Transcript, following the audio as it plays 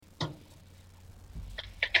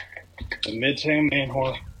The Midtown Man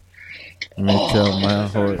Whore. Midtown Man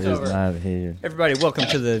Whore is not here. Everybody, welcome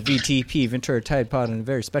to the VTP VenturaTidePod on a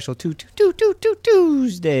very special Tuesday.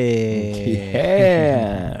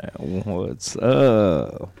 Yeah, what's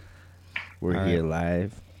up? We're here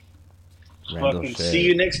live. Fucking see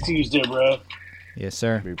you next Tuesday, bro. Yes,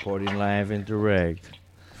 sir. Reporting live and direct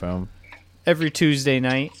from every Tuesday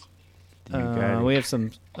night. We have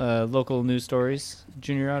some local news stories.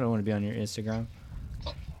 Junior, I don't want to be on your Instagram.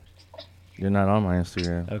 You're not on my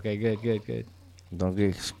Instagram. Okay, good. Don't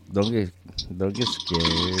get scared.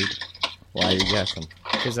 Why you got some?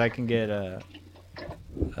 Because I can get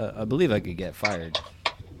I believe I could get fired.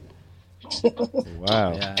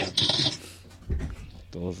 Wow. Yeah.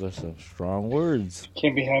 Those are some strong words.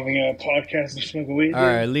 Can't be having a podcast and smoke a weed. All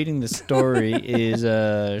right, leading the story is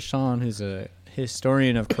Sean, who's a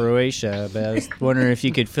historian of Croatia, but I was wondering if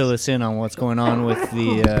you could fill us in on what's going on with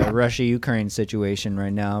the Russia-Ukraine situation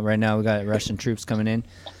right now. Right now we got Russian troops coming in.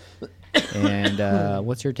 And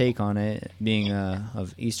what's your take on it, being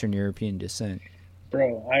of Eastern European descent?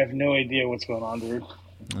 Bro, I have no idea what's going on, dude.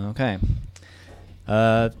 Okay.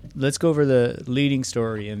 Let's go over the leading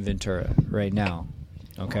story in Ventura right now.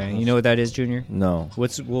 Okay, you know what that is, Junior? No.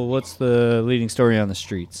 What's the leading story on the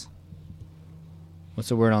streets? What's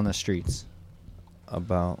the word on the streets?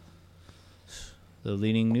 About the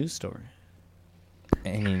leading news story.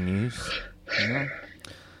 Any news? No?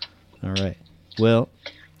 All right. Well,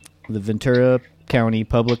 the Ventura County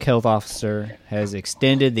Public Health Officer has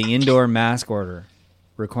extended the indoor mask order,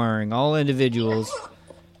 requiring all individuals,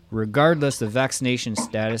 regardless of vaccination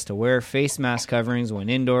status, to wear face mask coverings when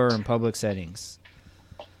indoor or in public settings.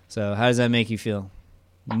 So how does that make you feel?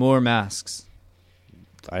 More masks.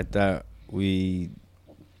 I thought we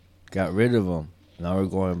got rid of them. Now we're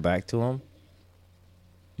going back to them?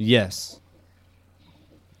 Yes.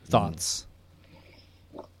 Thoughts?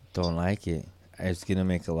 Don't like it. It's going to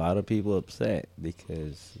make a lot of people upset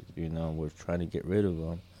because, we're trying to get rid of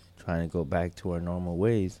them, trying to go back to our normal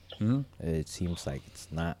ways. Mm-hmm. It seems like it's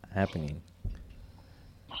not happening.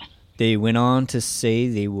 They went on to say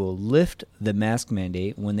they will lift the mask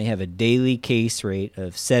mandate when they have a daily case rate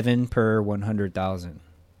of 7 per 100,000.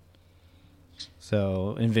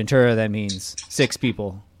 So in Ventura, that means 6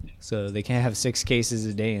 people. So they can't have 6 cases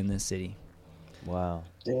a day in this city. Wow.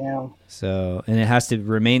 Damn. So, and it has to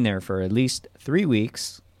remain there for at least 3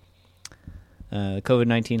 weeks.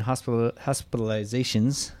 COVID-19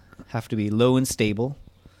 hospitalizations have to be low and stable.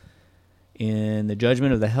 In the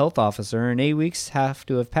judgment of the health officer, and 8 weeks have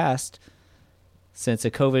to have passed since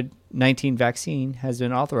a COVID-19 vaccine has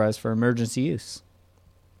been authorized for emergency use.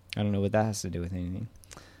 I don't know what that has to do with anything.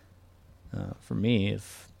 For me,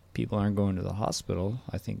 if people aren't going to the hospital,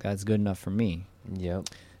 I think that's good enough for me. Yep.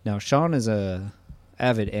 Now, Sean is a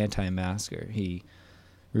avid anti-masker. He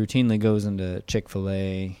routinely goes into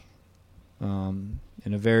Chick-fil-A in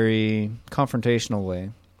a very confrontational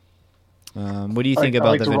way. What do you think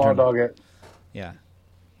about the raw dog it? Yeah,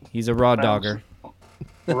 he's a raw dogger.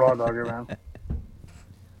 Raw dogger, man.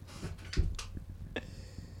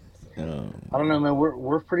 I don't know, man.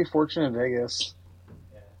 We're pretty fortunate in Vegas.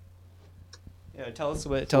 Yeah, tell us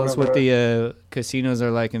what the casinos are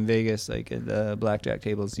like in Vegas, like at the blackjack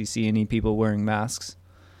tables. Do you see any people wearing masks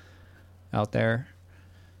out there?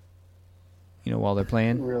 While they're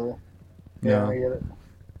playing. Really? No. Yeah, I get it.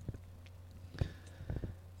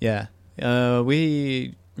 Yeah.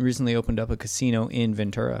 We recently opened up a casino in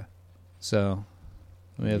Ventura. So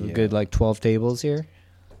we have a good 12 tables here.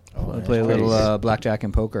 Oh, We play a little blackjack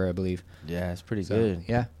and poker, I believe. Yeah, it's pretty good.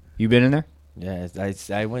 Yeah. You been in there? Yeah,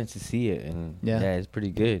 I went to see it, and it's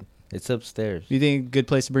pretty good. It's upstairs. You think a good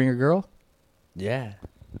place to bring a girl? Yeah.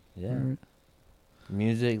 Mm-hmm.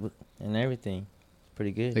 Music and everything. It's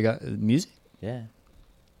pretty good. They got music? Yeah.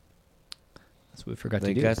 That's what we forgot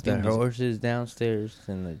They to do. got the horses downstairs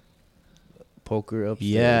and the poker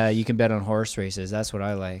upstairs. Yeah, you can bet on horse races. That's what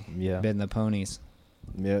I like. Yeah. Betting the ponies.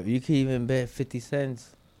 Yeah, you can even bet 50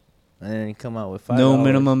 cents and then come out with $5. No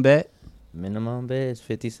minimum bet? Minimum bet is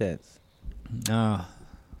 50 cents. Oh,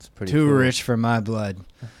 It's pretty too cool. rich for my blood.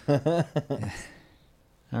 All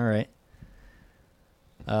right.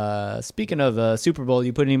 Speaking of Super Bowl,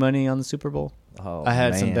 you put any money on the Super Bowl? Oh, I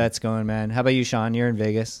had some man. bets going, man. How about you, Sean? You're in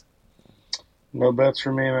Vegas. No bets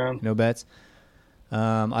for me, man. No bets?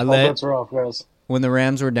 All bets are off, guys. When the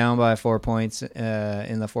Rams were down by 4 points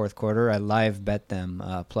in the fourth quarter, I live bet them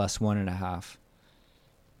plus 1.5.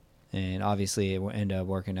 And obviously it ended up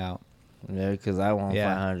working out. Yeah, because I won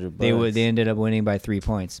 $500. They ended up winning by 3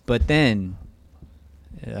 points. But then,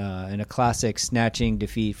 in a classic snatching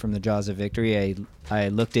defeat from the jaws of victory, I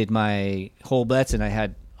looked at my whole bets and I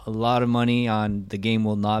had a lot of money on the game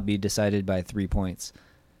will not be decided by 3 points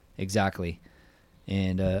exactly.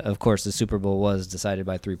 And, of course, the Super Bowl was decided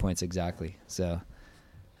by 3 points exactly. So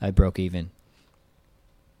I broke even.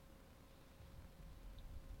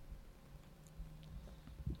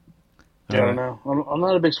 Yeah, I don't know. I'm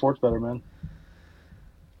not a big sports bettor, man.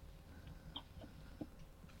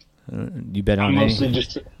 You bet on I'm mostly any?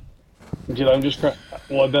 just... Dude, I bet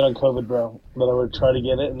on COVID, bro. But I would try to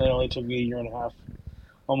get it, and it only took me a year and a half.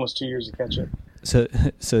 Almost 2 years to catch it.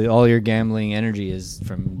 So all your gambling energy is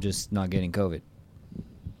from just not getting COVID.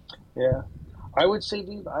 Yeah. I would say,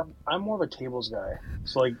 dude, I'm more of a tables guy.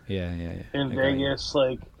 So, like, Yeah. in Vegas,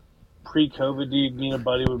 like, pre-COVID, dude, me and a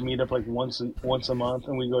buddy would meet up, like, once a month,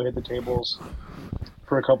 and we'd go hit the tables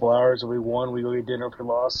for a couple hours. If we won, we'd go get dinner. If we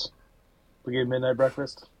lost, we get midnight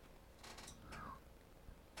breakfast.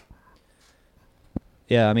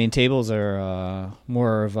 Yeah, I mean, tables are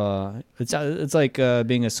more of a... It's like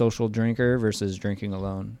being a social drinker versus drinking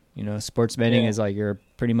alone. You know, sports betting is like you're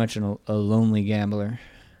pretty much a lonely gambler.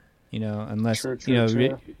 You know, unless, True.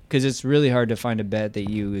 because it's really hard to find a bet that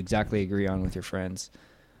you exactly agree on with your friends.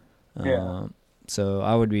 Yeah. So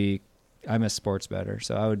I'm a sports bettor,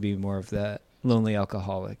 so I would be more of that lonely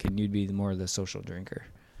alcoholic, and you'd be more of the social drinker.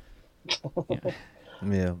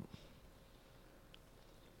 Yeah.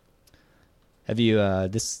 Have you,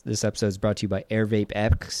 this episode is brought to you by Air Vape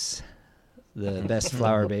X, the best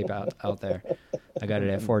flower vape out there. I got it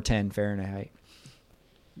at 410 Fahrenheit.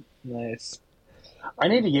 Nice. I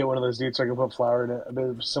need to get one of those, dude, so I can put flour in it. I bet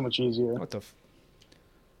it's so much easier. What the?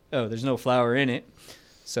 Oh, there's no flour in it.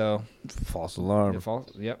 So. False alarm.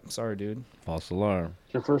 Yep. Sorry, dude. False alarm.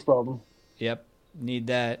 It's your first problem. Yep. Need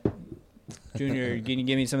that. Junior, can you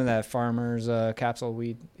give me some of that farmer's capsule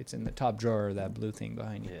weed? It's in the top drawer of that blue thing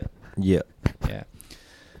behind you. Yeah. Yeah.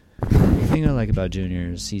 The thing I like about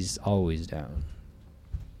Junior is he's always down.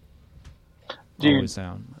 Dude. Always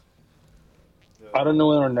down. I don't know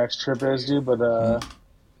when our next trip is, dude, but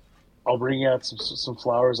I'll bring you out some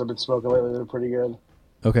flowers I've been smoking lately. They're pretty good.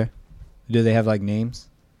 Okay. Do they have like names?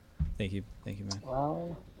 Thank you, man.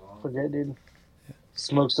 Wow. Forget, dude.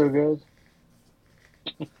 Smoke so good.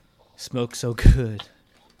 Smoke so good.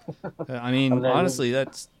 I mean, honestly,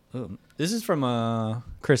 that's... this is from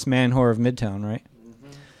Chris Manhor of Midtown, right?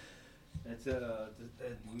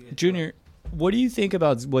 Mm-hmm. Junior, what do you think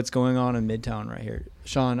about what's going on in Midtown right here?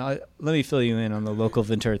 Sean, let me fill you in on the local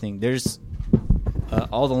Ventura thing. There's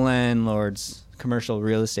all the landlords, commercial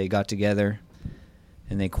real estate got together,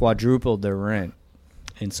 and they quadrupled their rent.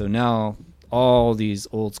 And so now all these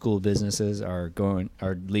old school businesses are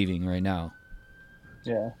leaving right now.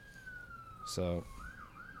 Yeah. So,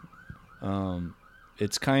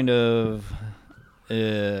 it's kind of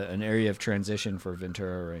an area of transition for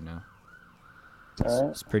Ventura right now.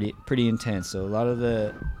 It's pretty intense. So a lot of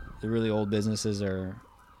the really old businesses are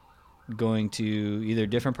going to either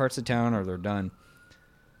different parts of town or they're done.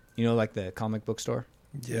 You know, like the comic book store?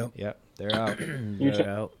 Yep. Yep, they're out. They're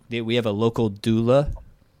out. We have a local doula.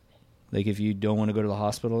 Like if you don't want to go to the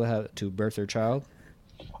hospital to birth your child.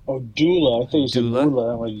 Oh, doula. I thought you said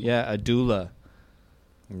doula. Like... Yeah, a doula.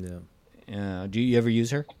 Yeah. Do you ever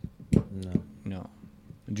use her? No.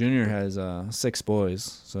 Junior has 6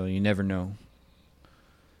 boys, so you never know.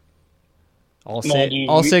 All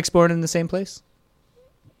 6 born in the same place?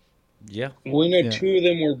 Yeah. We know 2 of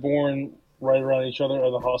them were born right around each other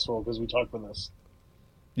at the hospital because we talked about this.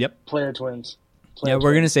 Yep. Player twins. We're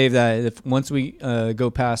going to save that. Once we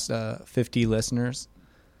go past 50 listeners,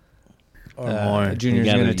 or more. Junior's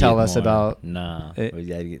going to tell us about... No.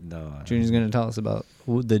 Junior's going to tell us about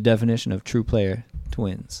the definition of true player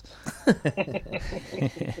twins.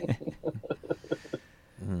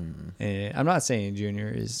 I'm not saying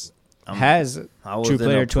Junior has true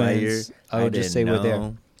player twins. I would just say what they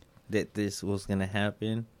are. That this was going to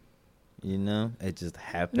happen. You know? It just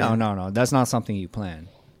happened. No. That's not something you plan.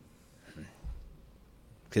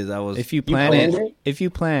 Because I was... If you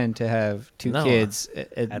plan to have 2 kids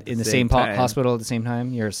in the same hospital at the same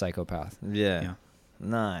time, you're a psychopath. Yeah.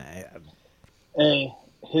 No. Hey,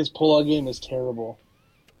 his pull-out game is terrible.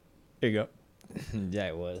 There you go. Yeah,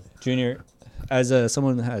 it was. Junior, as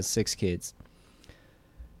someone that has 6 kids,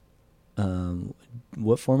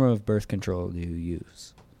 what form of birth control do you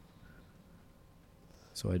use?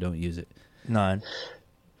 So I don't use it. None.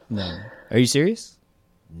 Are you serious?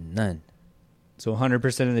 None. So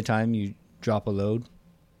 100% of the time you drop a load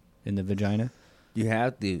in the vagina? You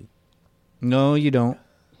have to. No, you don't.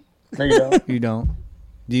 No, you don't. You don't.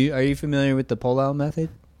 Are you familiar with the pull-out method?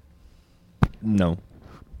 No.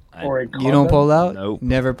 You don't pull out? Nope.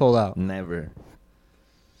 Never pull out? Never.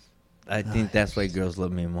 I think that's why girls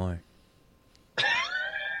love me more.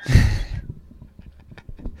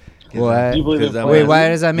 What? Do you believe in Wait, why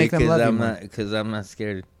does that make them love you I'm more? not, because I'm not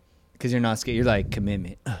scared. Because you're not scared. You're like,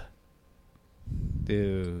 commitment.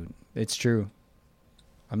 Dude, it's true.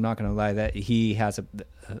 I'm not going to lie. That he has a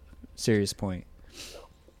serious point.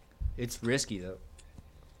 It's risky, though.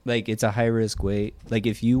 Like, it's a high-risk way. Like,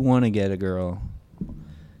 if you want to get a girl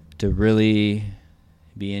to really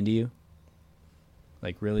be into you,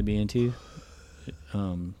 like, really be into you,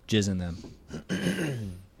 jizz in them.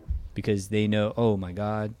 Because they know, oh, my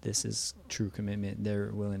God, this is true commitment. They're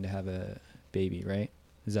willing to have a baby, right?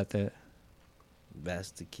 Is that the...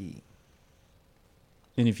 That's the key.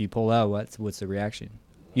 And if you pull out, what's the reaction?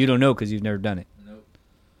 You don't know because you've never done it. Nope.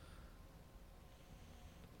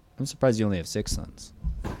 I'm surprised you only have 6 sons.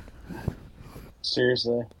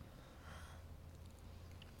 Seriously.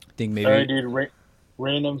 I think maybe... All right, dude.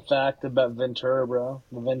 Random fact about Ventura, bro.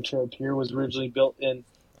 The Ventura Pier was originally built in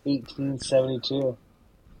 1872.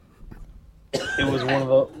 It was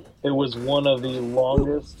one of the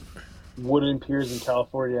longest wooden piers in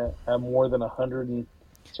California at more than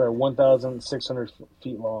 1,600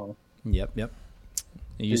 feet long. Yep. It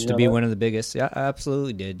used to be one of the biggest. Yeah, I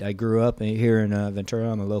absolutely did. I grew up here in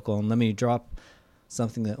Ventura. I'm a local. And let me drop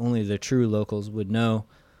something that only the true locals would know.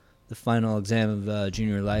 The final exam of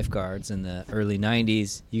junior lifeguards in the early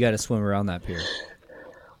 90s, you got to swim around that pier.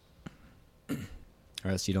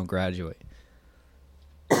 Or else you don't graduate.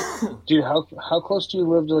 Dude, how close do you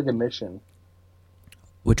live to like a mission?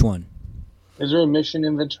 Which one? Is there a mission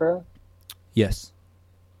in Ventura? Yes.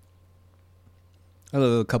 I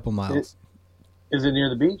live a couple miles. Is it near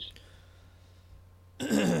the beach?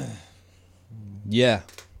 Yeah.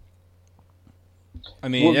 I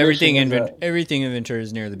mean, What everything mission in is that? everything in Ventura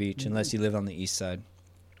is near the beach, unless you live on the east side.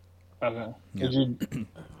 Okay. Yeah. Did you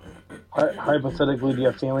hypothetically do you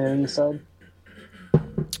have family on the east side?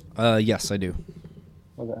 Yes, I do.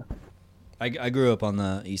 Okay. I grew up on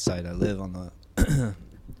the east side. I live on the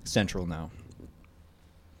central now.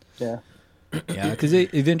 Yeah. Yeah, because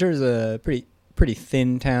Ventura is a pretty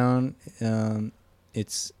thin town.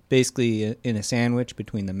 It's basically in a sandwich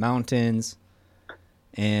between the mountains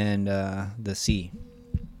and the sea.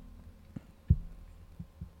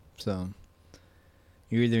 So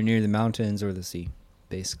you're either near the mountains or the sea,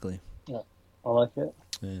 basically. Yeah. I like it.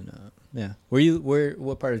 And yeah,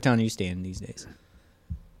 what part of town are you staying in these days?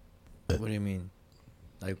 What do you mean?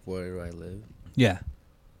 Like, where do I live? Yeah,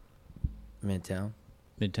 Midtown?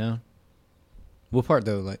 Midtown. What part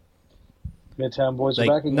though? Like, Midtown boys Like,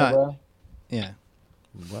 are back again, not- bro. yeah.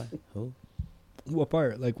 What? Who? What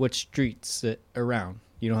part? Like, what streets around?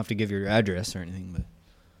 You don't have to give your address or anything,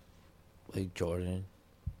 but Like Jordan.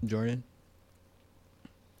 Jordan.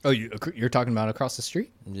 Oh, you're talking about across the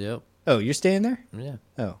street? Yep. Oh, you're staying there? Yeah.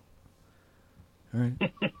 Oh, all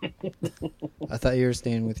right. I thought you were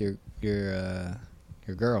staying with your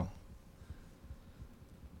girl.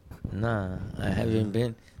 Nah, I haven't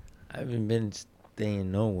been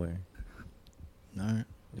staying nowhere All right.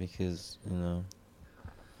 because,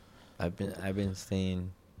 I've been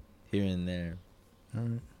staying here and there. All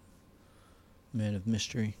right. Man of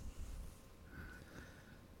mystery.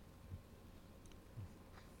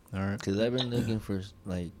 All right. Because I've been looking for,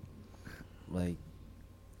 like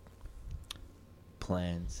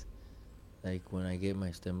plans. Like, when I get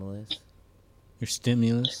my stimulus. Your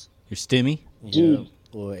stimulus? Your stimmy? Dude.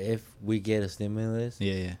 Or if we get a stimulus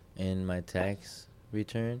Yeah. and my tax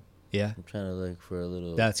return, Yeah. I'm trying to look for a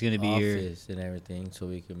little That's gonna be your- office and everything so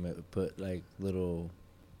we can put, like, little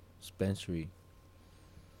dispensary.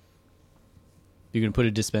 You're going to put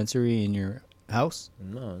a dispensary in your house?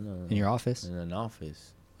 No. In your office? In an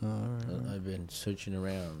office. Oh, all right. I've been searching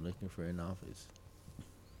around looking for an office.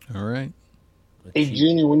 All right. Hey,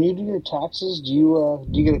 Junior, when you do your taxes, do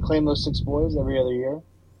you get to claim those 6 boys every other year?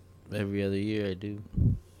 Every other year I do.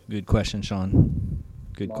 Good question, Sean.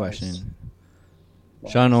 Good Nice. question.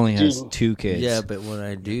 Sean only has Dude. 2 kids. Yeah, but when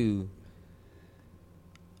I do,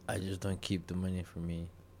 I just don't keep the money for me.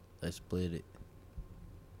 I split it.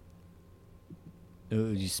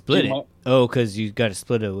 Oh, you split Dude, it? Oh, because you got to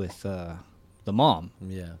split it with the mom.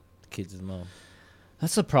 Yeah, the kid's mom.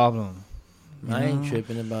 That's a problem. I ain't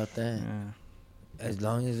tripping about that. Yeah. As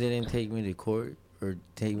long as they didn't take me to court or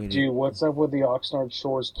take me to... Dude, what's up with the Oxnard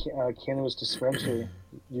Shores cannabis dispensary?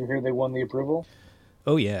 You hear they won the approval?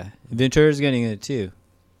 Oh, yeah. Ventura's getting it, too.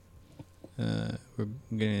 We're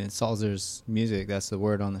getting Salzer's music. That's the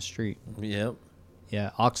word on the street. Yep.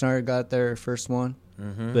 Yeah, Oxnard got their first one.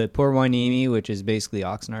 Mm-hmm. But Port Hueneme, which is basically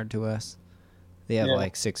Oxnard to us, they have Yeah.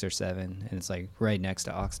 like 6 or 7, and it's like right next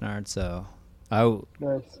to Oxnard. So,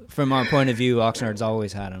 Nice. from our point of view, Oxnard's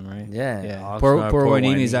always had them, right? Yeah. Yeah. Oxnard, Port Port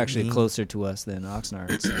Hueneme is Hueneme. actually closer to us than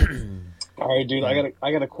Oxnard. So. All right, dude. Yeah.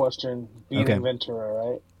 I got a question. Being Okay. in Ventura,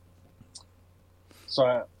 right? So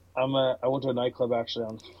I went to a nightclub actually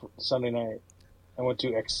on Sunday night. I went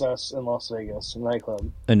to Excess in Las Vegas, a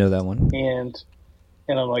nightclub, I know that one. and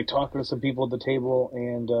I'm like talking to some people at the table,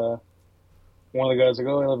 and one of the guys like,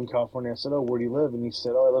 "Oh, I live in California." I said, "Oh, where do you live?" And he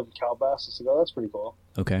said, "Oh, I live in Calabasas." I said, "Oh, that's pretty cool."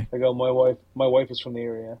 Okay. I go, My wife is from the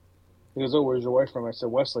area." He goes, "Oh, where's your wife from?" I said,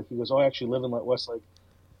 "Westlake." He goes, "Oh, I actually live in Westlake."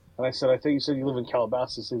 And I said, "I thought you said you live in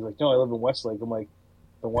Calabasas." He's like, "No, I live in Westlake." I'm like,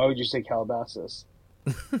 "Then why would you say Calabasas?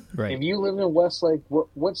 Right. If you lived in Westlake,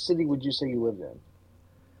 what city would you say you lived in?"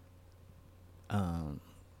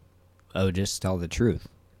 I would just tell the truth.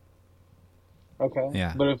 Okay.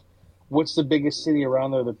 Yeah. But what's the biggest city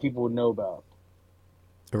around there that people would know about?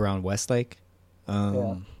 Around Westlake,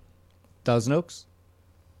 Yeah. Thousand Oaks.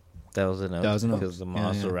 Thousand Oaks, because the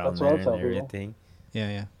malls Yeah, yeah. around That's what I'll there tell and people. everything. Yeah,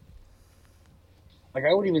 yeah. Like,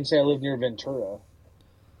 I wouldn't even say I live near Ventura.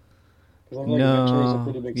 Because I feel like Ventura's a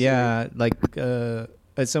pretty big city. Yeah, like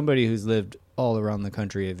as somebody who's lived all around the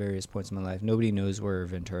country at various points in my life, nobody knows where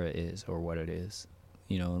Ventura is or what it is.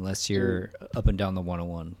 You know, unless you're up and down the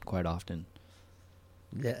 101 quite often.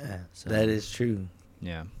 Yeah, So- that is true.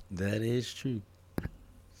 Yeah. That is true.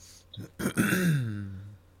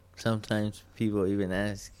 Sometimes people even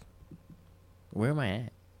ask, "Where am I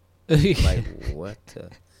at?" Like, what?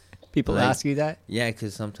 People like- ask you that? Yeah,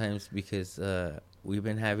 because we've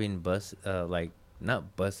been having like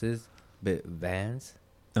not buses, but vans.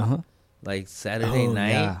 Uh-huh. Like Saturday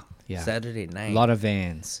night. Yeah. Yeah. Saturday A night. lot of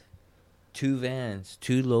vans. 2 vans,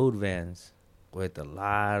 2 load vans, with a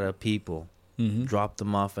lot of people. Mm-hmm. Dropped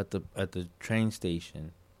them off at the train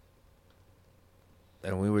station.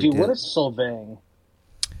 And we were Dude, what is Solvang?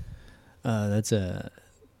 That's a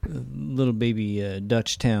little baby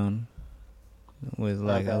Dutch town with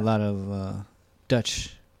like a Okay. lot of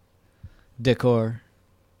Dutch decor.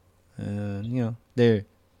 You know, they're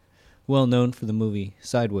well known for the movie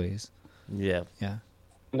Sideways. Yeah. Yeah.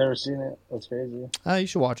 Never seen it. That's crazy. You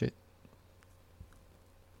should watch it.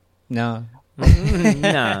 No.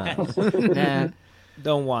 Nah. Nah.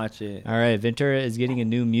 Don't watch it. All right, Ventura is getting a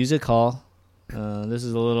new music hall. This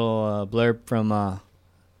is a little blurb from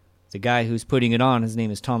the guy who's putting it on. His name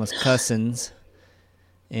is Thomas Cousins,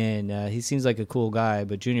 and he seems like a cool guy.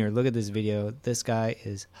 But Junior, look at this video. This guy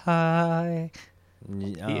is high.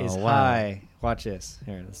 He is high. Watch this.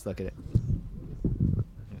 Here, let's look at it.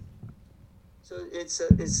 So it's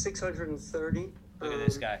 630. Look at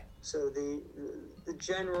this guy. So the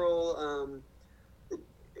general,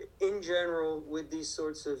 in general, with these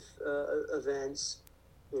sorts of events,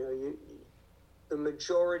 the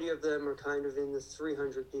majority of them are kind of in the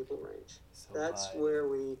 300 people range. That's where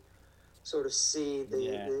we sort of see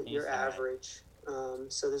your average.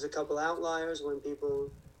 So there's a couple outliers when people,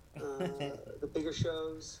 the bigger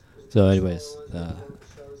shows. So anyways, smaller ones,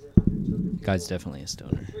 shows, 100, 200 Guy's people. definitely a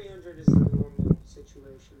stoner. 300 is the normal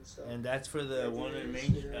situation. So. And that's for the one in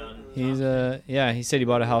Main. He's yeah. He said he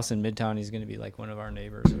bought a house in Midtown. He's going to be like one of our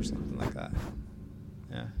neighbors or something like that.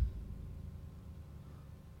 Yeah.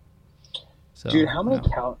 So, Dude, how many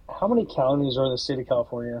yeah. how many counties are in the state of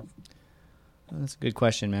California? That's a good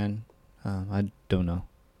question, man. I don't know.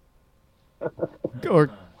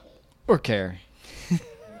 or care.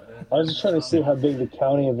 I was just trying to see how big the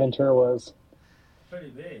county of Ventura was. Pretty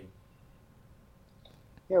big.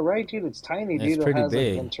 Yeah, right, dude. It's tiny, It's dude. It pretty has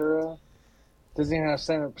big. like Ventura. Doesn't even have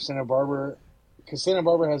Santa Barbara. Because Santa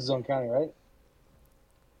Barbara has its own county, right?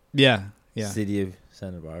 Yeah. Yeah. City of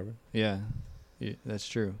Santa Barbara. Yeah. Yeah, that's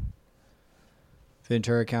true.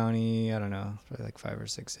 Ventura County, I don't know, probably like 5 or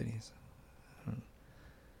 6 cities.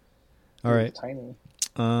 All right. It's tiny.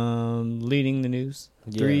 Leading the news.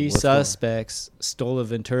 Yeah, 3 what's going- suspects stole a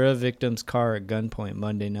Ventura victim's car at gunpoint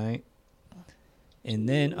Monday night and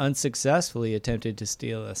then unsuccessfully attempted to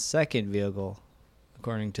steal a second vehicle,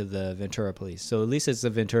 according to the Ventura police. So at least it's the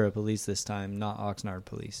Ventura police this time, not Oxnard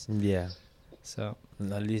police. Yeah. So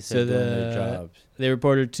At least So they're doing their the- jobs.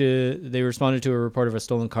 they responded to a report of a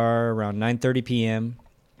stolen car around 9:30 p.m.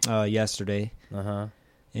 Yesterday, Uh-huh.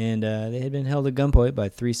 and they had been held at gunpoint by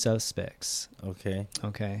 3 suspects. Okay.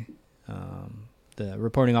 Okay. The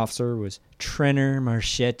reporting officer was Trenner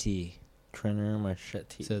Marchetti. Trenner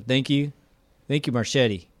Machete. So thank you,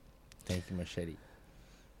 Marchetti. Thank you, Machete.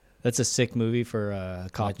 That's a sick movie for a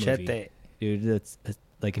cop Machete. movie, dude. That's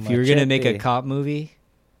like if you were gonna make a Machete. cop movie,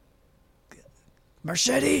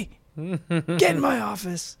 Marchetti, get in my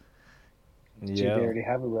office. Dude, they Yeah. already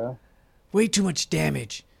have it, bro. Way too much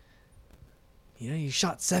damage. You know, you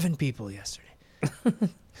shot 7 people yesterday.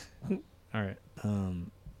 All right.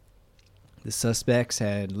 The suspects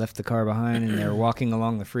had left the car behind and they were walking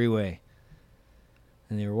along the freeway.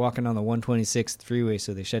 and they were walking on the 126th freeway,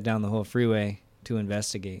 so they shut down the whole freeway to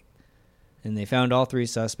investigate. And they found all 3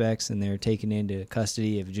 suspects, and they were taken into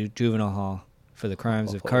custody of juvenile hall for the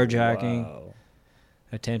crimes of carjacking,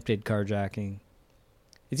 attempted carjacking.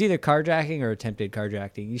 It's either carjacking or attempted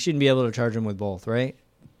carjacking. You shouldn't be able to charge them with both, right?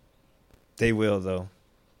 They will, though.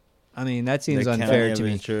 I mean, that seems unfair to me.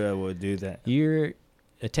 Ventura will do that. You're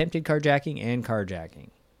attempted carjacking and carjacking.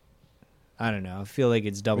 I don't know. I feel like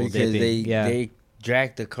it's double Because dipping. they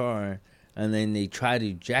jack the car, and then they try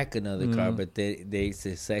to jack another car, but they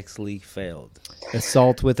successfully failed.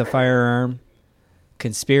 Assault with a firearm,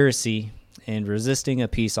 conspiracy, and resisting a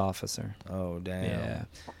peace officer. Oh, damn.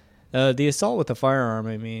 Yeah. The assault with a firearm,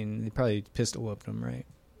 I mean, they probably pistol whipped him, right?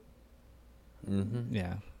 Mm-hmm.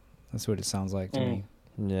 Yeah. That's what it sounds like to me.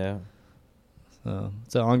 Yeah. So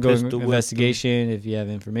it's an ongoing investigation. If you have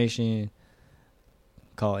information,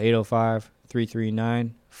 call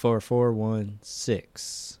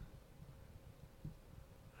 805-339-4416.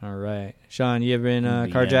 All right. Sean, you ever been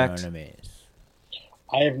carjacked?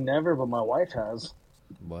 I have never, but my wife has.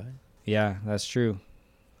 What? Yeah, that's true.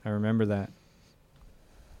 I remember that.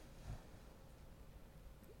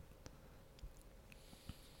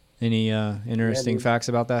 Any interesting facts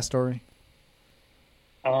about that story?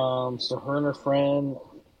 So her and her friend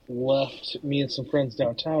left me and some friends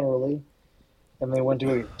downtown early, and they went to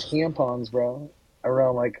go get tampons, bro,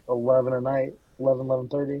 around like 11 at night,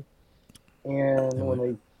 11:30.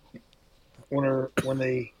 And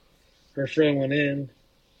her friend went in,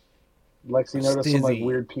 Lexi noticed some like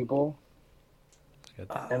weird people.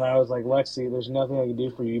 And I was like, Lexi, there's nothing I can do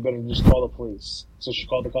for you. You better just call the police. So she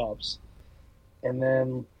called the cops. And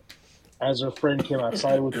then as her friend came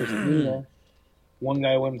outside with Nina, one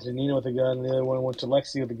guy went to Nina with a gun, and the other one went to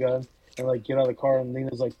Lexi with a gun, and like, get out of the car. And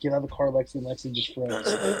Nina's like, get out of the car, Lexi, and Lexi just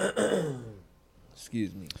froze.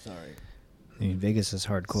 Excuse me. Sorry. I mean, Vegas is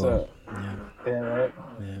hardcore. So, yeah, right?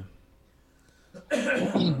 Yeah.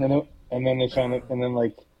 and then they found it, and then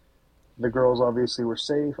like the girls obviously were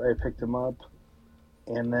safe. I picked them up,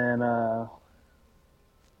 and then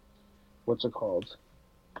what's it called?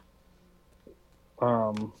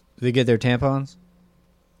 Did they get their tampons?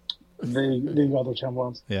 They got their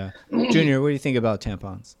tampons. Yeah. Junior, what do you think about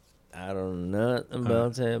tampons? I don't know nothing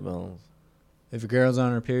about tampons. If a girl's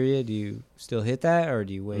on her period, do you still hit that, or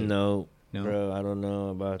do you wait? No, No? bro, I don't know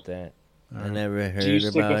about that. I never Do you heard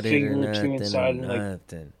stick a about it finger or or two nothing. inside and, like-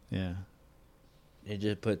 Nothing. Yeah. You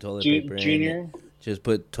just put toilet paper in Junior? it. Just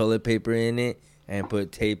put toilet paper in it and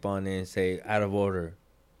put tape on it and say out of order.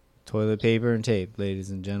 Toilet paper and tape, ladies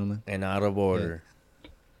and gentlemen. And out of order.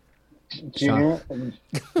 Junior?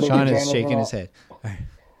 Sean is shaking his head.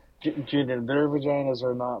 Junior, their vaginas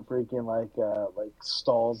are not freaking like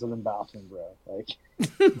stalls in the bathroom, bro. Like,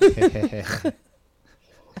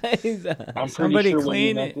 I'm Somebody pretty sure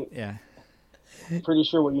clean it. Yeah. Pretty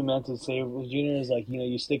sure what you meant to say, Junior, is like,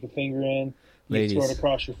 you stick a finger in, you Ladies. throw it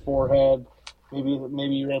across your forehead,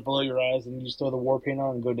 maybe right below your eyes, and you just throw the war paint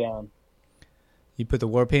on and go down. You put the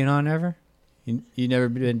war paint on ever? You never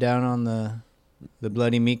been down on the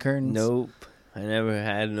bloody meat curtains? Nope. I never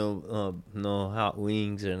had no hot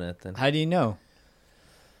wings or nothing. How do you know?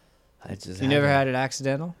 You never had it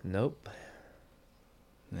accidental? Nope.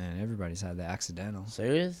 Man, everybody's had the accidental.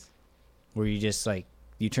 Serious? Where you just like,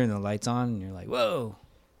 you turn the lights on and you're like, whoa.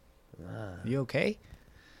 You okay?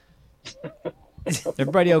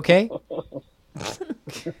 Everybody okay?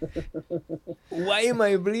 Why am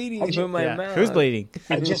I bleeding from my mouth? Who's bleeding?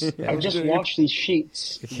 I just washed these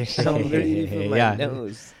sheets. I'm bleeding from my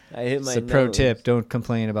nose. I hit my It's a nose. pro tip. Don't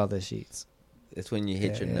complain about the sheets. It's when you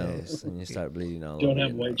hit your nose and you start bleeding all over. Don't have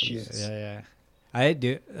your white nose. sheets. Yeah. I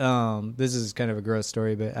do. This is kind of a gross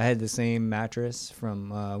story, but I had the same mattress from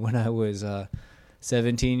when I was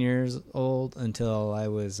 17 years old until I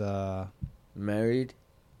was Married?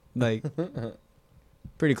 like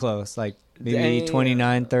pretty close, like maybe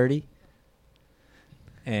 29, 30.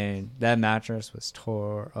 And that mattress was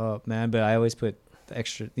tore up, man. But I always put the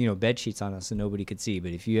extra, bed sheets on it so nobody could see.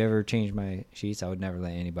 But if you ever change my sheets, I would never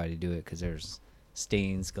let anybody do it because there's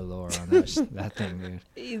stains galore on that thing,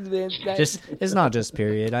 dude. It's not just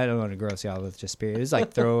period. I don't want to gross you out with just period. It's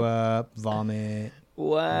like throw up, vomit.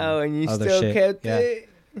 Wow, and you other still shit. kept Yeah. it?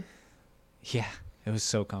 Yeah, it was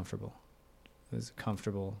so comfortable. It was a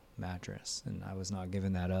comfortable mattress, and I was not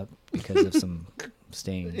giving that up because of some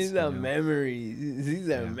stains. These are memories. These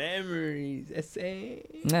are memories. That's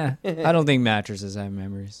it. Nah, I don't think mattresses have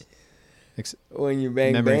memories. When you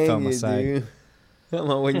bang, Memory bang, foam you aside. do. Come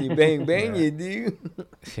on, when you bang, bang, you do.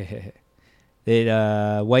 They had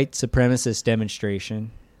a white supremacist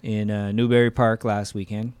demonstration in Newbury Park last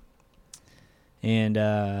weekend.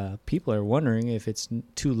 And people are wondering if it's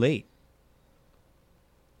too late.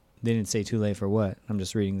 They didn't say too late for what. I'm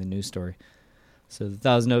just reading the news story. So the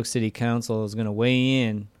Thousand Oaks City Council is going to weigh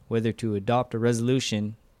in whether to adopt a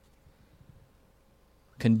resolution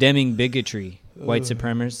condemning bigotry, white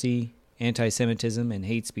supremacy, anti-Semitism, and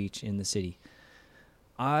hate speech in the city.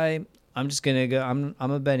 I'm just gonna go.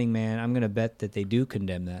 I'm a betting man. I'm gonna bet that they do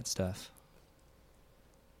condemn that stuff.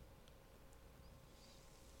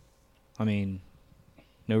 I mean,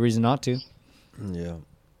 no reason not to. Yeah.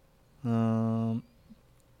 But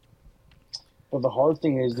the hard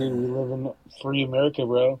thing is, dude, we live in free America,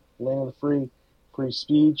 bro. Land of the free, free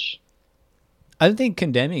speech. I think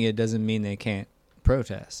condemning it doesn't mean they can't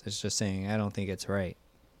protest. It's just saying I don't think it's right.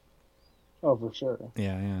 Oh, for sure.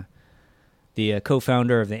 Yeah. The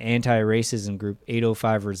co-founder of the anti-racism group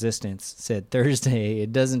 805 Resistance said Thursday,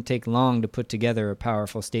 it doesn't take long to put together a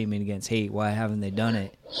powerful statement against hate. Why haven't they done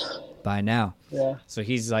it by now? Yeah. So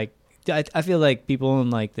he's like, I feel like people in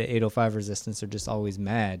like the 805 Resistance are just always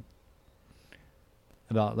mad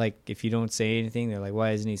about, like, if you don't say anything, they're like,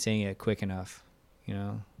 why isn't he saying it quick enough? You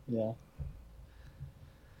know? Yeah.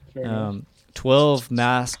 Fair enough. 12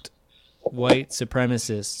 masked white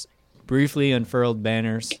supremacists briefly unfurled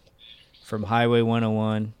banners from Highway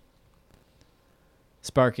 101,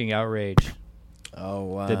 sparking outrage. Oh,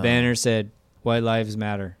 wow. The banner said, "White Lives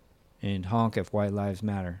Matter," and "Honk if White Lives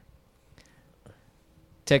Matter."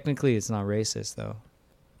 Technically, it's not racist, though.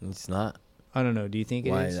 It's not. I don't know. Do you think it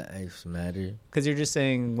is? White Lives Matter. Because you're just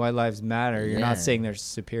saying white lives matter. You're not saying they're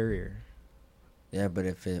superior. Yeah, but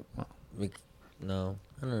if it... No,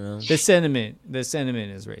 I don't know. The sentiment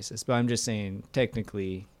is racist, but I'm just saying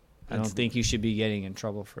technically, I don't think you should be getting in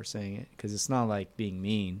trouble for saying it because it's not like being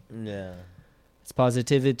mean. Yeah. It's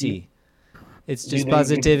positivity. It's just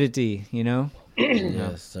positivity, you know?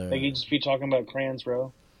 Yes, sir. Like you just be talking about crayons,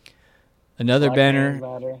 bro. Another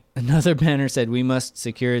Black banner said, "We must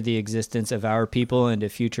secure the existence of our people and a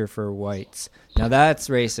future for whites." Now that's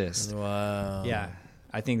racist. Wow. Yeah.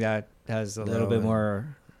 I think that has a little bit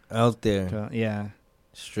more out there. Yeah.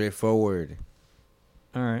 Straightforward.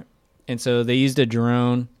 All right. And so they used a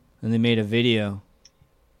drone and they made a video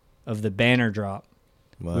of the banner drop,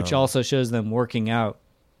 which also shows them working out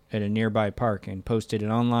at a nearby park, and posted it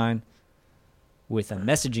online with a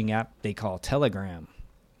messaging app they call Telegram.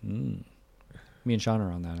 Me and Sean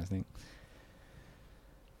are on that, I think.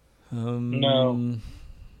 No.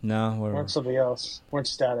 No, We're something else. We're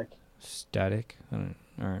static. Static? All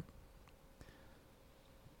right.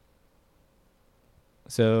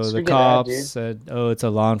 So the cops said, it's a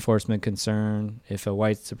law enforcement concern if a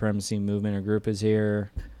white supremacy movement or group is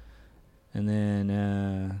here. And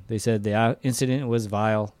then they said the incident was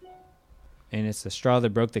vile, and it's the straw that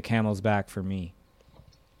broke the camel's back for me.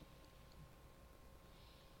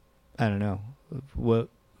 I don't know. What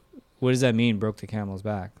does that mean, broke the camel's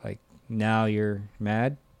back? Like, now you're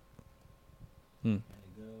mad?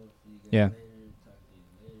 Yeah.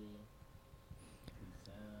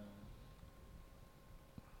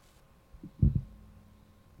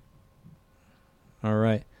 All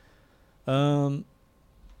right.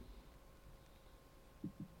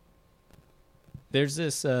 There's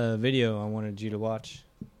this video I wanted you to watch.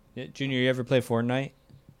 Junior, you ever play Fortnite?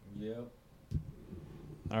 Yep.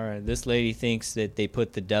 All right. This lady thinks that they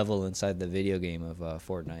put the devil inside the video game of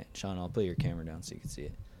Fortnite. Sean, I'll put your camera down so you can see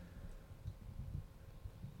it.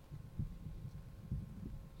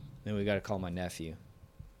 Then we got to call my nephew.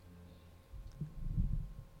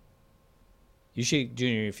 You should,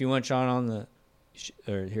 Junior, if you want Sean on the...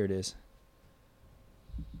 Or here it is.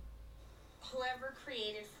 Whoever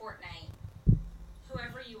created Fortnite,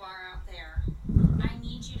 whoever you are out there, I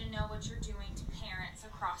need you to know what you're doing to parents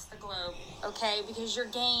across the globe, okay? Because your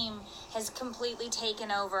game has completely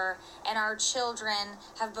taken over, and our children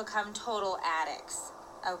have become total addicts,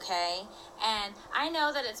 okay? And I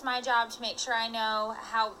know that it's my job to make sure I know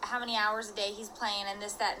how many hours a day he's playing and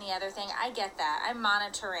this, that, and the other thing. I get that. I'm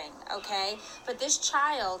monitoring, okay? But this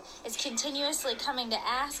child is continuously coming to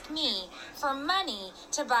ask me for money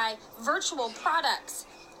to buy virtual products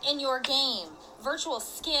in your game. Virtual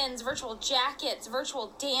skins, virtual jackets,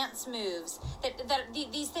 virtual dance moves,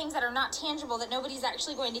 these things that are not tangible, that nobody's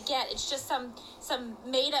actually going to get. It's just some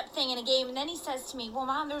made-up thing in a game. And then he says to me, well,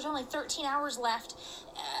 Mom, there's only 13 hours left,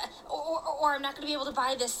 or I'm not going to be able to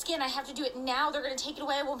buy this skin. I have to do it now. They're going to take it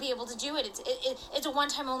away. I won't be able to do it. It's a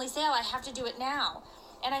one-time only sale. I have to do it now.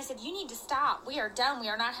 And I said, you need to stop. We are done. We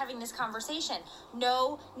are not having this conversation.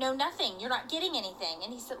 No, nothing. You're not getting anything.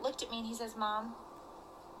 And he looked at me and he says, Mom,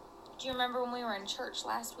 Do you remember when we were in church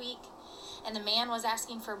last week? And the man was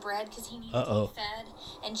asking for bread because he needed Uh-oh. to be fed.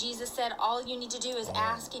 And Jesus said, all you need to do is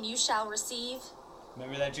ask and you shall receive.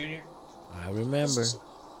 Remember that, Junior? I remember.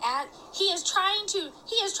 He is trying to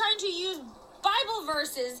use Bible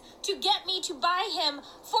verses to get me to buy him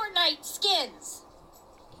Fortnite skins.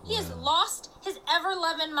 He has lost his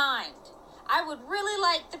ever-loving mind. I would really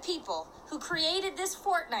like the people who created this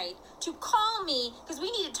Fortnite to call me, because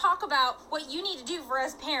we need to talk about what you need to do for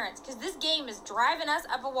us parents, because this game is driving us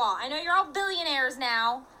up a wall. I know you're all billionaires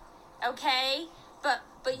now, okay? But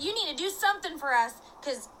you need to do something for us,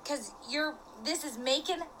 because this is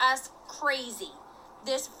making us crazy.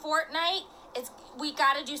 This Fortnite, we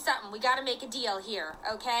got to do something. We got to make a deal here,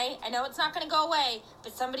 okay? I know it's not going to go away,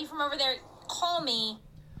 but somebody from over there, call me.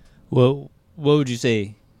 Well, what would you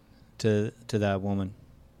say to that woman?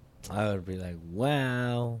 I would be like,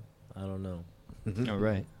 wow. I don't know. All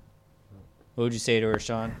right. What would you say to her,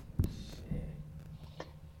 Sean?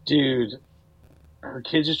 Dude, her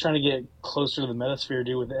kid's just trying to get closer to the metasphere,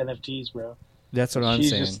 dude, with the NFTs, bro. That's what I'm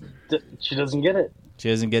saying. She doesn't get it. She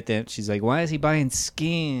doesn't get that. She's like, why is he buying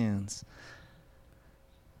skins?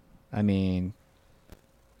 I mean,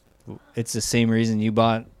 it's the same reason you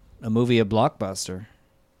bought a movie at Blockbuster,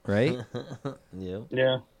 right? Yep.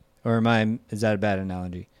 Yeah. Or is that a bad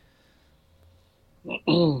analogy?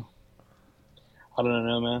 I don't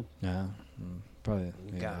know, man. No. Probably.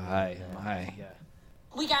 got me. High.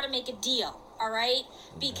 We got to make a deal, all right?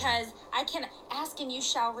 Because I can ask and you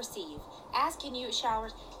shall receive. Ask and you shall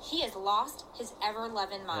receive. He has lost his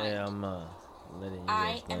ever-loving mind. Hey, I'm letting you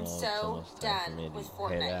I guys know am it's so almost time for done me to with head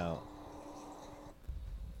Fortnite.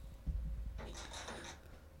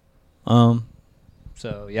 out.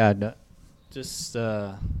 So yeah, just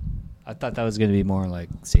I thought that was gonna be more like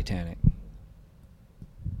satanic.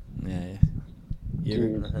 Yeah.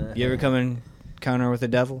 You ever come encounter with the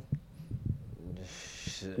devil?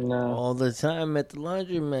 No. All the time at the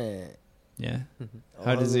laundromat. Yeah. All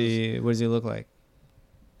What does those he look like?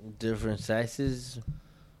 Different sizes,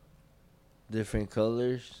 different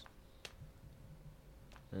colors,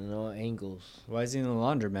 and all angles. Why is he in the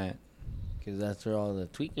laundromat? Because that's where all the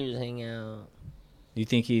tweakers hang out. You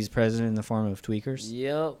think he's present in the form of tweakers?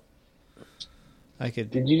 Yep.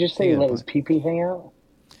 Did you just say he let his pee-pee hang out?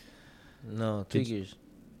 No, tweakers.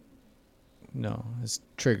 No, it's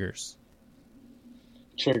triggers.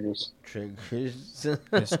 Triggers. Triggers.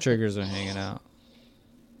 His triggers are hanging out.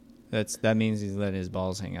 That means he's letting his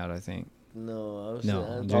balls hang out, I think. No, I was No,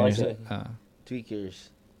 saying Junior, tweakers.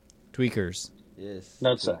 tweakers. Yes.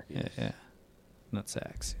 Nutsack. Yeah. Nut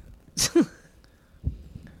sacks. All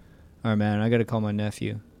right, man. I got to call my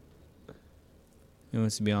nephew. He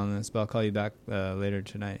wants to be on this, but I'll call you back later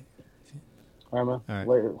tonight. All right, man. All right.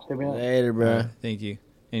 Later. Hit me up. Later, bro. All right, thank you.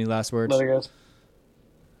 Any last words? Later, guys.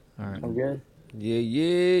 All right. I'm good.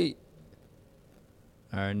 Yeah.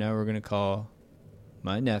 All right. Now we're gonna call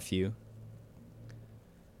my nephew.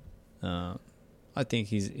 I think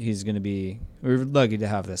he's gonna be. We're lucky to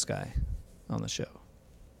have this guy on the show,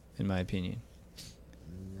 in my opinion.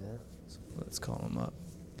 Yeah. So let's call him up.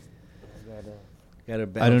 Gotta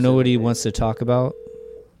I don't know what he wants to talk about,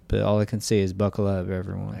 but all I can say is buckle up,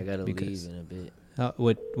 everyone. I gotta leave in a bit.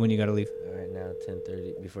 When you gotta leave? All right, now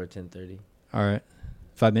 10:30. Before 10:30. All right,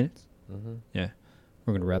 5 minutes. Mm-hmm. Yeah,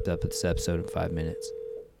 we're gonna wrap up this episode in 5 minutes.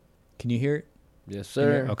 Can you hear it? Yes,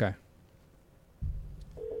 sir. Okay.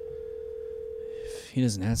 If he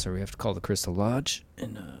doesn't answer, we have to call the Crystal Lodge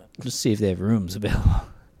and just see if they have rooms available.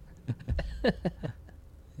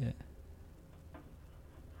 Yeah.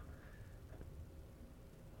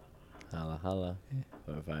 Holla.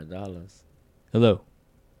 For $5. Hello.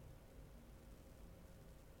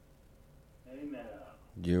 Hey now.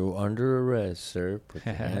 You're under arrest, sir. Put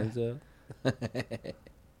your hands up.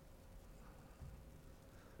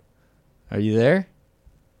 Are you there?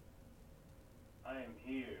 I am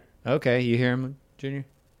here. Okay, you hear him, Junior?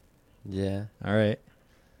 Yeah. All right.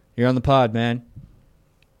 You're on the pod, man.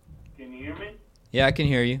 Can you hear me? Yeah, I can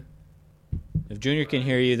hear you. If Junior can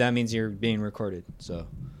hear you, that means you're being recorded. So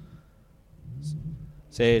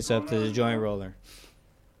say it's up to the joint roller.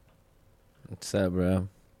 What's up, bro?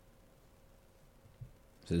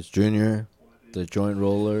 This is Junior, the joint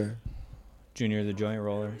roller. Junior, the joint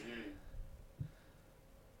roller.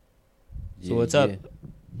 So Yeah, what's up? yeah.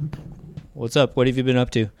 What's up? What have you been up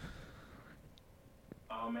to?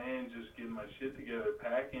 Oh man, just getting my shit together,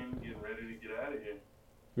 packing, getting ready to get out of here.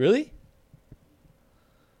 Really?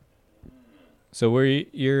 So where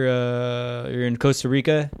you're in Costa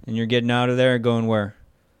Rica and you're getting out of there, going where?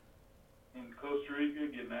 In Costa Rica,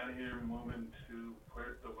 getting out of here, moving to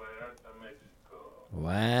Puerto Vallarta, Mexico.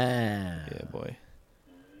 Wow. Yeah, boy.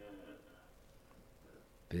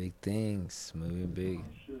 things, moving big.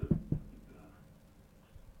 Shit.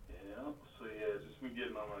 Yeah. So yeah, just been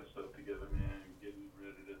getting all my stuff together, man. Getting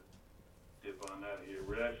ready to dip on out of here.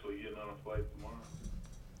 We're actually getting on a flight tomorrow.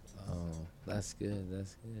 Oh, that's good.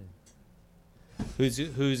 That's good. Who's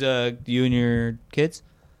you and your kids?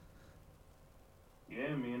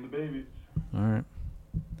 Yeah, me and the babies. All right.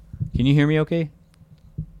 Can you hear me okay?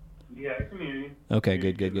 Yeah, I can hear you. Okay,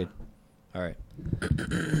 good. All right.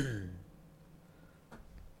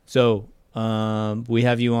 So, we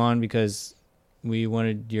have you on because we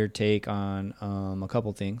wanted your take on a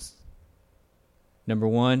couple things. Number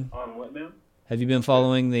one, On what now? have you been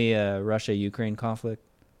following the Russia-Ukraine conflict?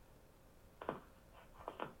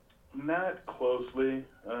 Not closely.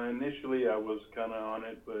 Initially, I was kind of on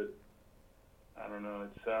it, but I don't know.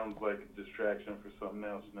 It sounds like a distraction for something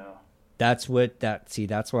else now. That's why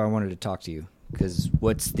I wanted to talk to you, because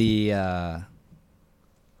what's the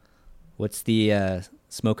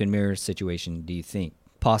smoke and mirrors situation, do you think?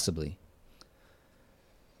 Possibly.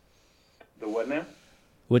 The what now?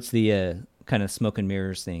 What's the kind of smoke and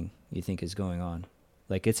mirrors thing you think is going on?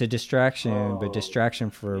 Like, it's a distraction, but distraction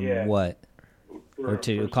for what? Or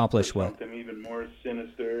to accomplish what? Something even more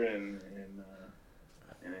sinister and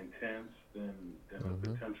intense than a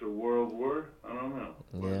potential world war? I don't know.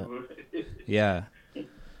 Yeah. Yeah.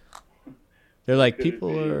 They're like,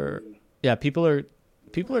 people are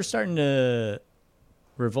starting to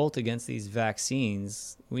revolt against these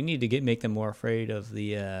vaccines. We need to make them more afraid of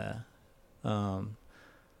the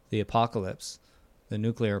apocalypse, the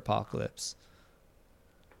nuclear apocalypse.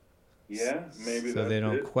 Yeah, maybe so they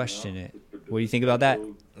don't it, question you know? it. What do you think about that?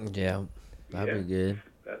 Yeah, that'd be good.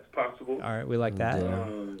 That's possible. All right, we like that. Yeah.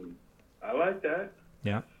 I like that.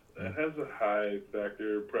 Yeah. That has a high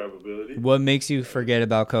factor of probability. What makes you forget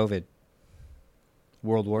about COVID?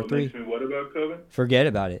 World War What III? makes me what about COVID? Forget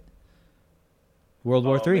about it. World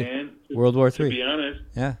War III. Man, World War To III. be honest,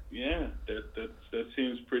 Yeah. that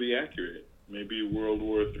seems pretty accurate. Maybe World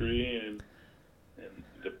War III and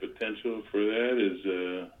the potential for that is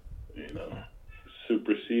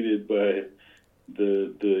superseded by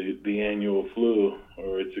the annual flu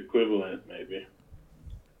or its equivalent, maybe.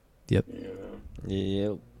 Yep.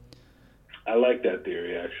 Yep. I like that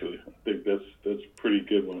theory, actually. I think that's a pretty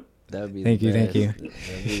good one. That'd be. Thank you.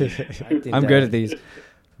 I'm good at these.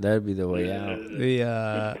 That'd be the way out.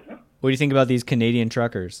 What do you think about these Canadian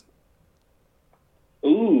truckers?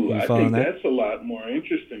 Ooh, I think that? that's a lot more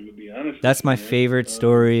interesting, to be honest. That's my man. favorite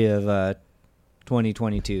story of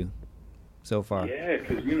 2022 so far. Yeah,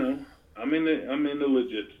 because I'm in the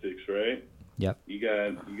logistics, right? Yep. You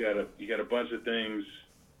got a bunch of things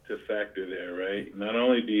to factor there, right? Not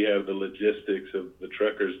only do you have the logistics of the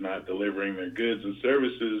truckers not delivering their goods and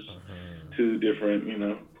services to different,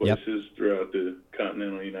 places throughout the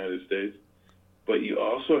continental United States, but you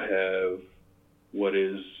also have what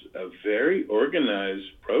is a very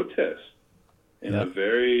organized protest in a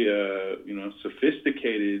very,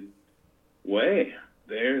 sophisticated way.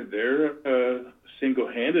 They're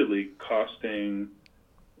single-handedly costing,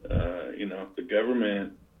 the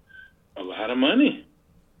government a lot of money.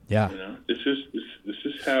 Yeah. This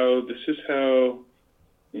is how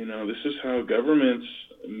governments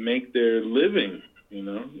make their living.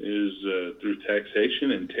 Is through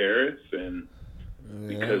taxation and tariff, and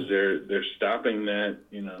because they're stopping that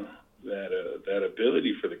that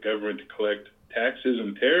ability for the government to collect taxes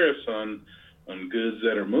and tariffs on goods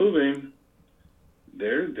that are moving.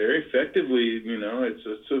 They're effectively,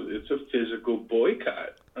 it's a physical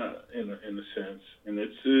boycott in a sense, and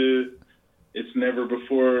it's never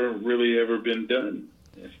before really ever been done,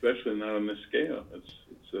 especially not on this scale. It's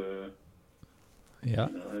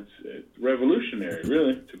revolutionary,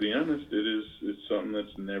 really. To be honest, it's something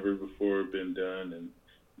that's never before been done, and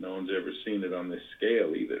no one's ever seen it on this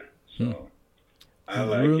scale either. So I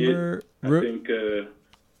like it. I think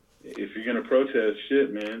if you're gonna protest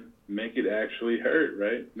shit, man, make it actually hurt,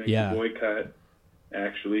 right? Make the boycott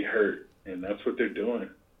actually hurt, and that's what they're doing.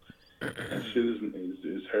 That shit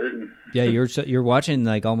is hurting. Yeah, you're watching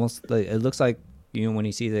like almost like it looks like when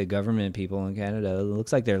you see the government people in Canada, it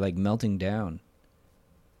looks like they're like melting down.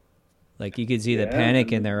 Like you could see the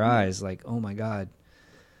panic in their eyes, like, oh my god.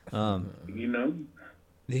 The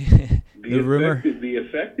rumor, the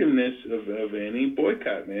effectiveness of any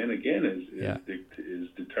boycott, man, again, is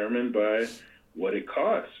determined by what it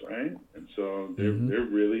costs, right? And so they're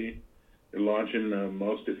launching the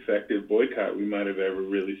most effective boycott we might have ever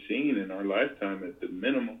really seen in our lifetime at the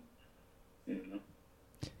minimum.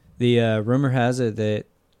 The rumor has it that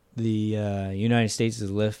the United States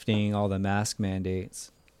is lifting all the mask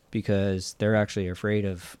mandates because they're actually afraid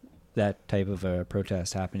of that type of a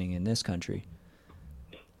protest happening in this country.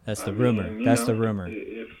 That's the rumor. That's the rumor.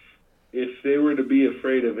 If they were to be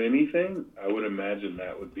afraid of anything, I would imagine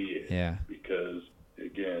that would be it. Yeah. Because,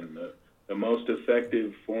 again, the most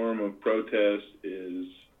effective form of protest is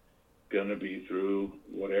going to be through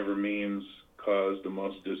whatever means cause the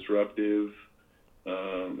most disruptive,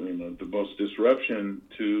 the most disruption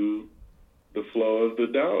to the flow of the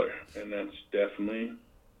dollar. And that's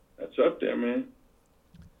up there, man.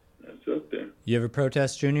 That's up there. You ever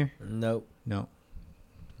protest, Junior? Nope. No.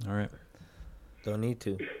 All right. Don't need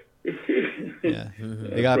to. Yeah.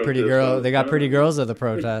 They got pretty girls at the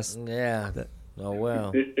protest. Yeah. Oh,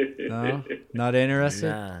 well. No? Not interested?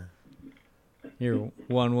 Nah. You're a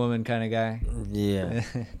one-woman kind of guy? Yeah.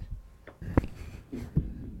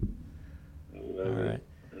 I love it.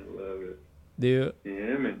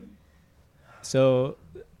 Yeah, man. So,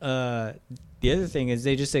 the other thing is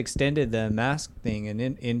they just extended the mask thing and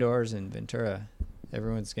indoors in Ventura.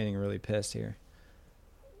 Everyone's getting really pissed here.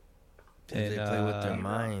 They play with their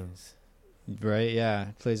minds. Right, yeah.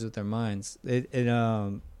 It plays with their minds.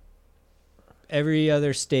 Every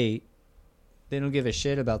other state, they don't give a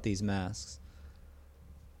shit about these masks.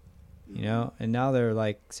 You know? And now they're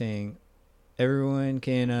like saying everyone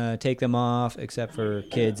can take them off except for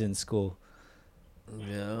kids in school.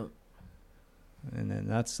 Yeah. And then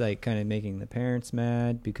that's like kind of making the parents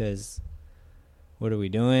mad because what are we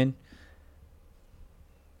doing?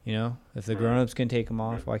 You know, if the grown-ups can take them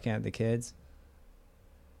off, why can't the kids?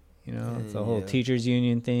 You know, it's the whole teachers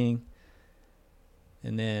union thing.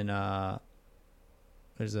 And then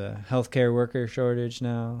there's a healthcare worker shortage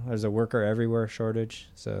now. There's a worker everywhere shortage.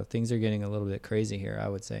 So things are getting a little bit crazy here, I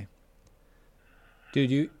would say.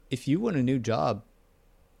 Dude, if you want a new job,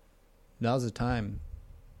 now's the time.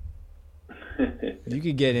 You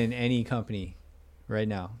could get in any company right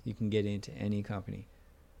now. You can get into any company.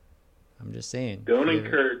 I'm just saying. Don't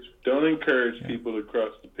encourage people to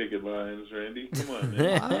cross the picket lines, Randy. Come on,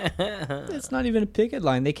 man. It's not even a picket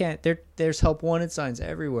line. They can't. There's help wanted signs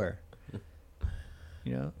everywhere.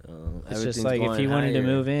 You know, it's just like if you wanted to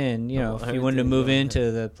move in. You know, if you wanted to move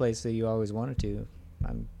into the place that you always wanted to,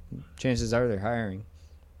 chances are they're hiring.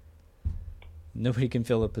 Nobody can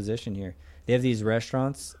fill a position here. They have these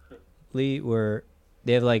restaurants, Lee, where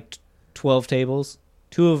they have like 12 tables.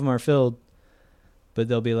 2 of them are filled, but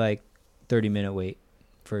they'll be like 30-minute wait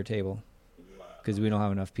for a table because we don't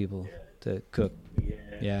have enough people to cook.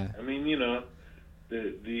 Yeah. I mean, you know,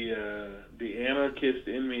 the anarchist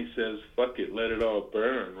in me says, "Fuck it, let it all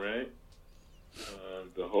burn." Right?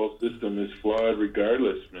 The whole system is flawed,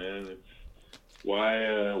 regardless, man. It's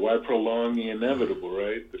why prolong the inevitable,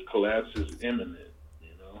 right? The collapse is imminent.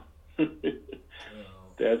 You know.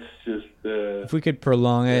 That's just. If we could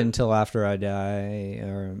prolong it until after I die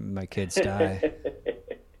or my kids die,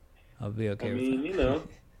 I'll be okay with that. I mean, you know,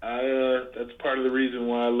 that's part of the reason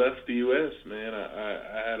why I left the U.S., man.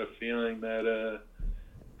 I had a feeling that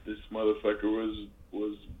this motherfucker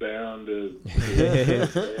was bound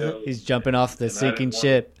to He's jumping off the sinking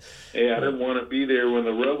ship. I didn't want to be there when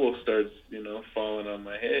the rubble starts, you know, falling on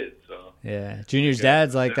my head. So yeah, Junior's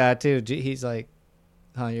dad's like that too. He's like,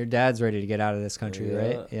 "Huh, your dad's ready to get out of this country,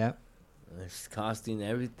 right?" Yeah. It's costing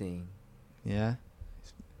everything. Yeah.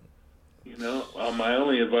 You know, my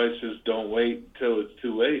only advice is don't wait till it's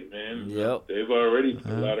too late, man. Yep. They've already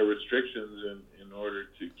put a lot of restrictions in order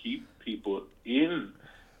to keep people in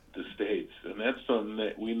the States, and that's something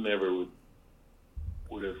that we never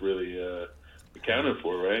would have really accounted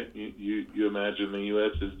for, right? You imagine the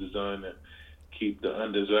U.S. is designed to keep the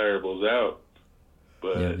undesirables out,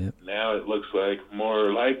 but now it looks like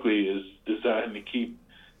more likely is designed to keep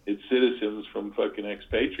its citizens from fucking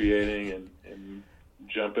expatriating and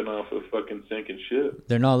jumping off a fucking sinking ship.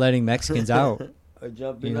 They're not letting Mexicans out. Or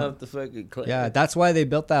jumping off the fucking cliff. Yeah, that's why they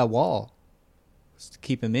built that wall. It's to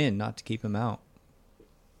keep them in, not to keep them out.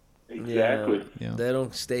 Exactly. Yeah. They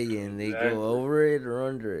don't stay in. They go over it or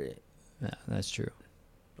under it. Yeah, that's true.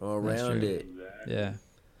 Or around it. Exactly. Yeah.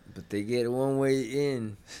 But they get one way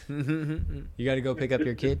in. You got to go pick up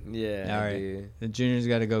your kid? Yeah. All right. Dude. The Junior's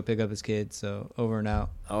got to go pick up his kid, so over and out.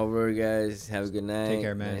 Over, guys. Have a good night. Take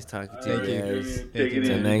care, man. Nice talking to Thank you you. guys. Take it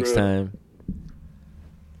Until easy, next bro. time.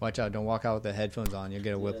 Watch out. Don't walk out with the headphones on. You'll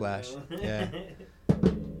get a whiplash. Yeah.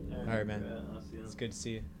 All right, man. It's good to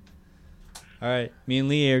see you. All right. Me and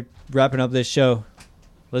Lee are wrapping up this show.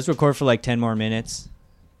 Let's record for like 10 more minutes,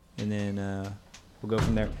 and then we'll go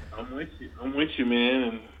from there. I'm with you,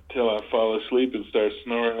 man, until I fall asleep and start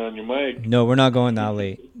snoring on your mic. No, we're not going that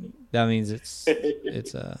late. That means it's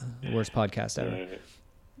the worst podcast ever.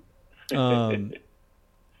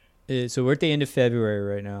 So we're at the end of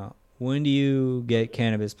February right now. When do you get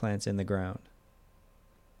cannabis plants in the ground?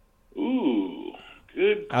 Ooh, good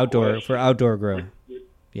good outdoor question. for outdoor grow.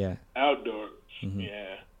 Yeah. Outdoor.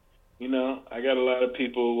 Yeah. You know, I got a lot of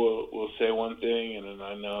people will say one thing, and then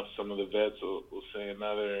I know some of the vets will say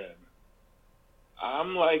another. And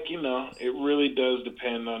I'm like, you know, it really does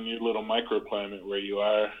depend on your little microclimate where you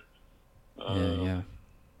are. Yeah.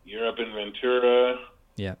 You're up in Ventura.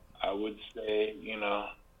 Yeah. I would say, you know,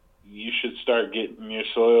 you should start getting your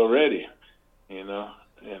soil ready, you know.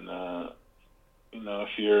 And, you know,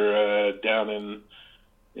 if you're down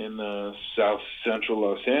in south central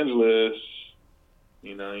Los Angeles,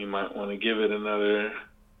 you know, you might want to give it another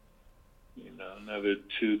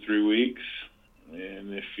 2-3 weeks.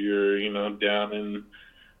 And if you're, you know, down in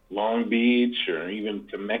Long Beach or even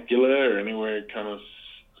Temecula or anywhere kind of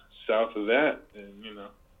south of that, then, you know,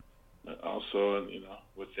 also, you know,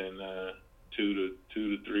 within 2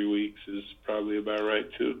 to 3 weeks is probably about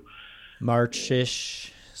right too.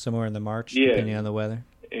 March-ish, somewhere in the March, depending on the weather.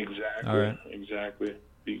 Exactly. All right. Exactly.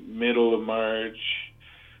 The middle of March,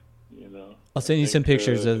 you know. I'll send you some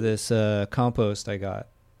pictures of this compost I got.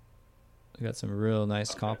 I got some real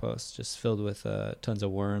nice compost, just filled with tons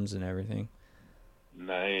of worms and everything.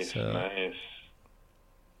 Nice.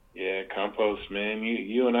 Yeah, compost, man.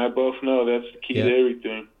 You and I both know that's the key to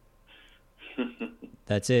everything.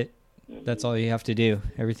 That's it. That's all you have to do.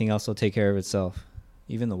 Everything else will take care of itself.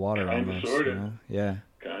 Even the water almost. Sorta. You know? Yeah.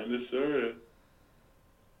 Kind of, sort of.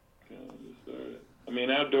 I mean,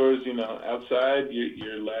 outdoors, you know, outside,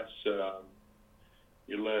 you're less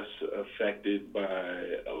affected by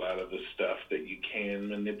a lot of the stuff that you can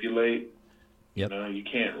manipulate. Yep. You know, you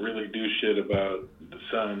can't really do shit about the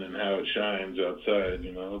sun and how it shines outside,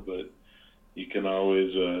 you know, but you can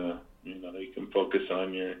always, you know, you can focus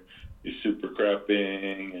on your super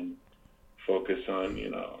cropping and focus on, you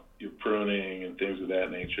know, your pruning and things of that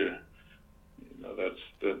nature. You know,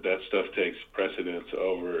 that stuff takes precedence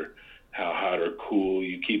over how hot or cool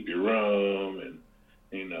you keep your room and,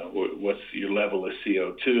 you know, what's your level of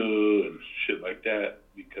CO2 and shit like that,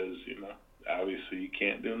 because, you know, obviously you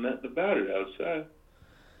can't do nothing about it outside.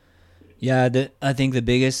 Yeah, I think the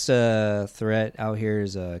biggest threat out here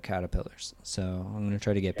is caterpillars. So I'm going to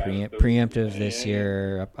try to get preemptive this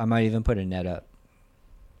year. I might even put a net up.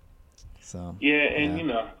 So yeah, and you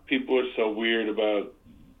know, people are so weird about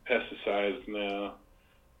pesticides now.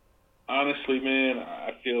 Honestly, man,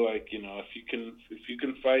 I feel like, you know, if you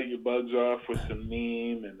can fight your bugs off with some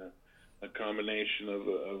neem and a combination of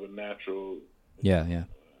a natural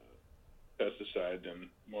pesticide, then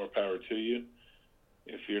more power to you.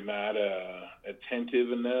 If you're not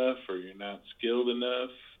attentive enough or you're not skilled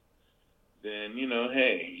enough, then, you know,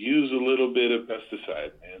 hey, use a little bit of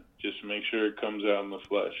pesticide, man. Just make sure it comes out in the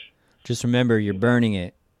flush. Just remember, you're burning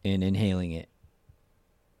it and inhaling it.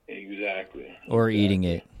 Exactly. Or eating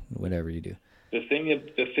it, whatever you do. The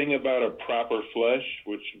thing about a proper flush,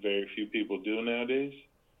 which very few people do nowadays,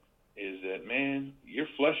 is that, man, you're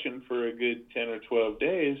flushing for a good 10 or 12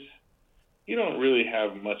 days. You don't really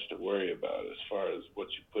have much to worry about as far as what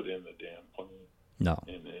you put in the damn plant. No.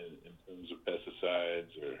 In terms of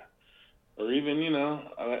pesticides or even, you know,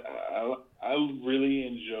 I really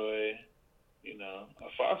enjoy, you know, a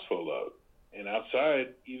phosphoload. And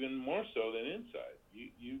outside, even more so than inside.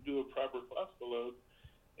 You do a proper phosphoload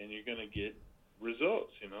and you're going to get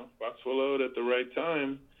results, you know. Phosphoload at the right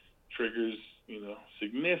time triggers, you know,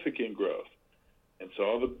 significant growth. And so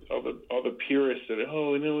all the purists that we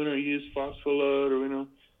don't use phosphoload, or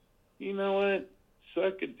you know what,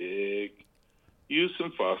 suck a dick, use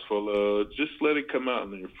some phosphoload, just let it come out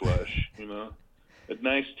in your flush, you know. A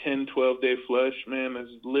nice 10, 12-day flush, man,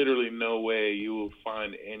 there's literally no way you will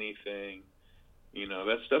find anything, you know.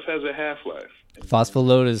 That stuff has a half-life.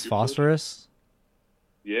 Phosphoload is phosphorus?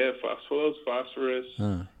 Yeah, phosphoload's phosphorus.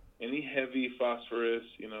 Huh. Any heavy phosphorus,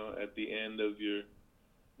 you know, at the end of your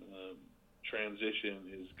transition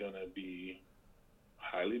is going to be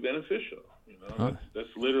highly beneficial. You know, that's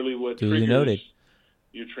literally what triggers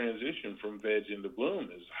your transition from veg into bloom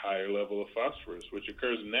is higher level of phosphorus, which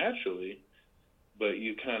occurs naturally, but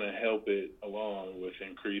you kind of help it along with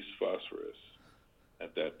increased phosphorus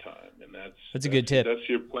at that time. And that's a good tip. That's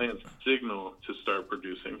your plant's signal to start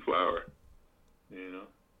producing flower, you know?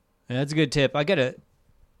 Yeah, that's a good tip. I'm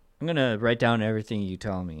going to write down everything you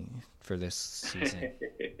tell me for this season.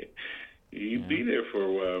 You'd be there for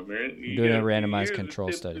a while, man. You doing a randomized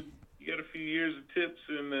control study. You got a few years of tips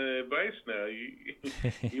and advice now.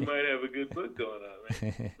 You might have a good book going on,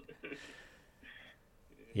 man.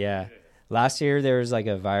 Yeah. Last year there was like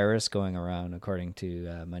a virus going around, according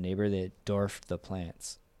to my neighbor, that dwarfed the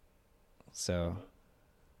plants. So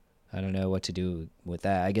I don't know what to do with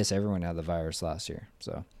that. I guess everyone had the virus last year.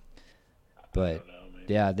 So, but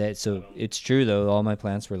Yeah, so it's true though. All my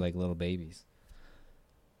plants were like little babies.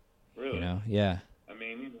 Really? Yeah. I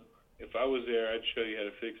mean, if I was there, I'd show you how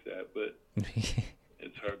to fix that, but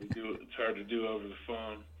it's hard to do. It's hard to do over the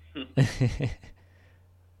phone.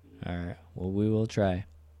 All right. Well, we will try.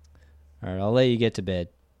 All right. I'll let you get to bed,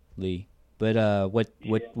 Lee. But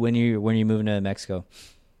when you moving to Mexico?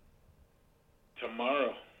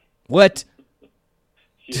 Tomorrow. What?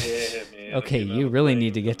 Yeah, man. Okay, you really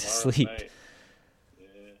need to get to sleep.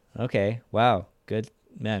 Yeah. Okay. Wow. Good.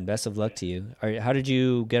 Man, best of luck to you. How did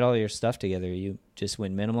you get all your stuff together? You just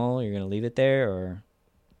went minimal? You're going to leave it there, or?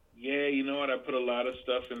 Yeah, you know what? I put a lot of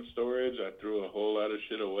stuff in storage. I threw a whole lot of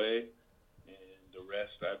shit away. And the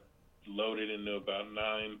rest I loaded into about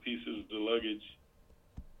 9 pieces of luggage.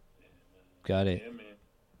 Got it. Yeah, man.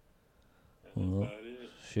 That's Well, about it.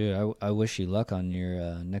 sure. I wish you luck on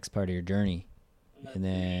your next part of your journey. And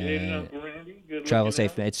Appreciate it, then Uncle Randy. Good travel looking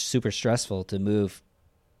safe. out. It's super stressful to move,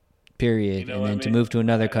 period, You know and what, then to man? move to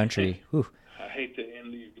another country. Whew. I hate to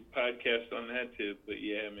end the podcast on that tip, but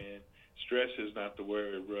yeah, man, stress is not the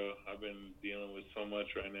word, bro. I've been dealing with so much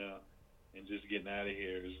right now, and just getting out of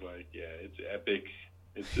here is like, yeah, it's epic.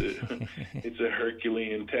 It's a it's a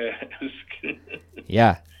Herculean task.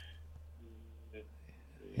 Yeah.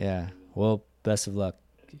 Yeah. Well, best of luck.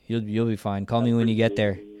 You'll be fine. Call me when you get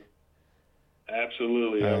there.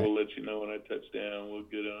 Absolutely. All I right. will let you know when I touch down. We'll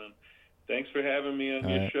get on. Thanks for having me on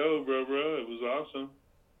All your right. show, bro. It was awesome.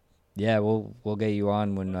 Yeah, we'll get you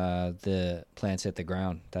on when the plants hit the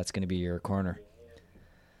ground. That's going to be your corner.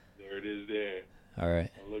 There it is there. All right.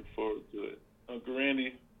 I look forward to it. Uncle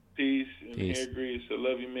Randy, peace and Peace. hair grease. I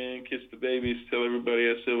love you, man. Kiss the babies. Tell everybody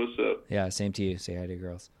I said what's up. Yeah, same to you. Say hi to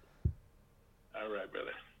girls. All right,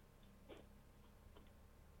 brother.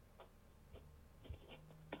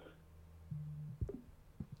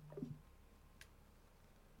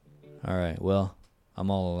 All right. Well, I'm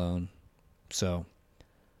all alone, so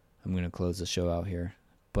I'm going to close the show out here.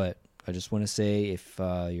 But I just want to say, if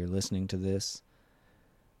you're listening to this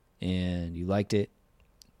and you liked it,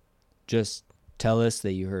 just tell us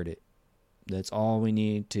that you heard it. That's all we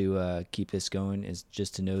need to keep this going, is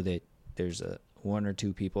just to know that there's one or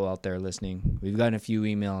two people out there listening. We've gotten a few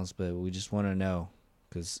emails, but we just want to know,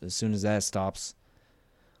 because as soon as that stops,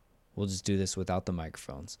 we'll just do this without the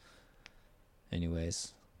microphones.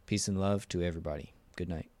 Anyways, peace and love to everybody. Good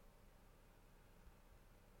night.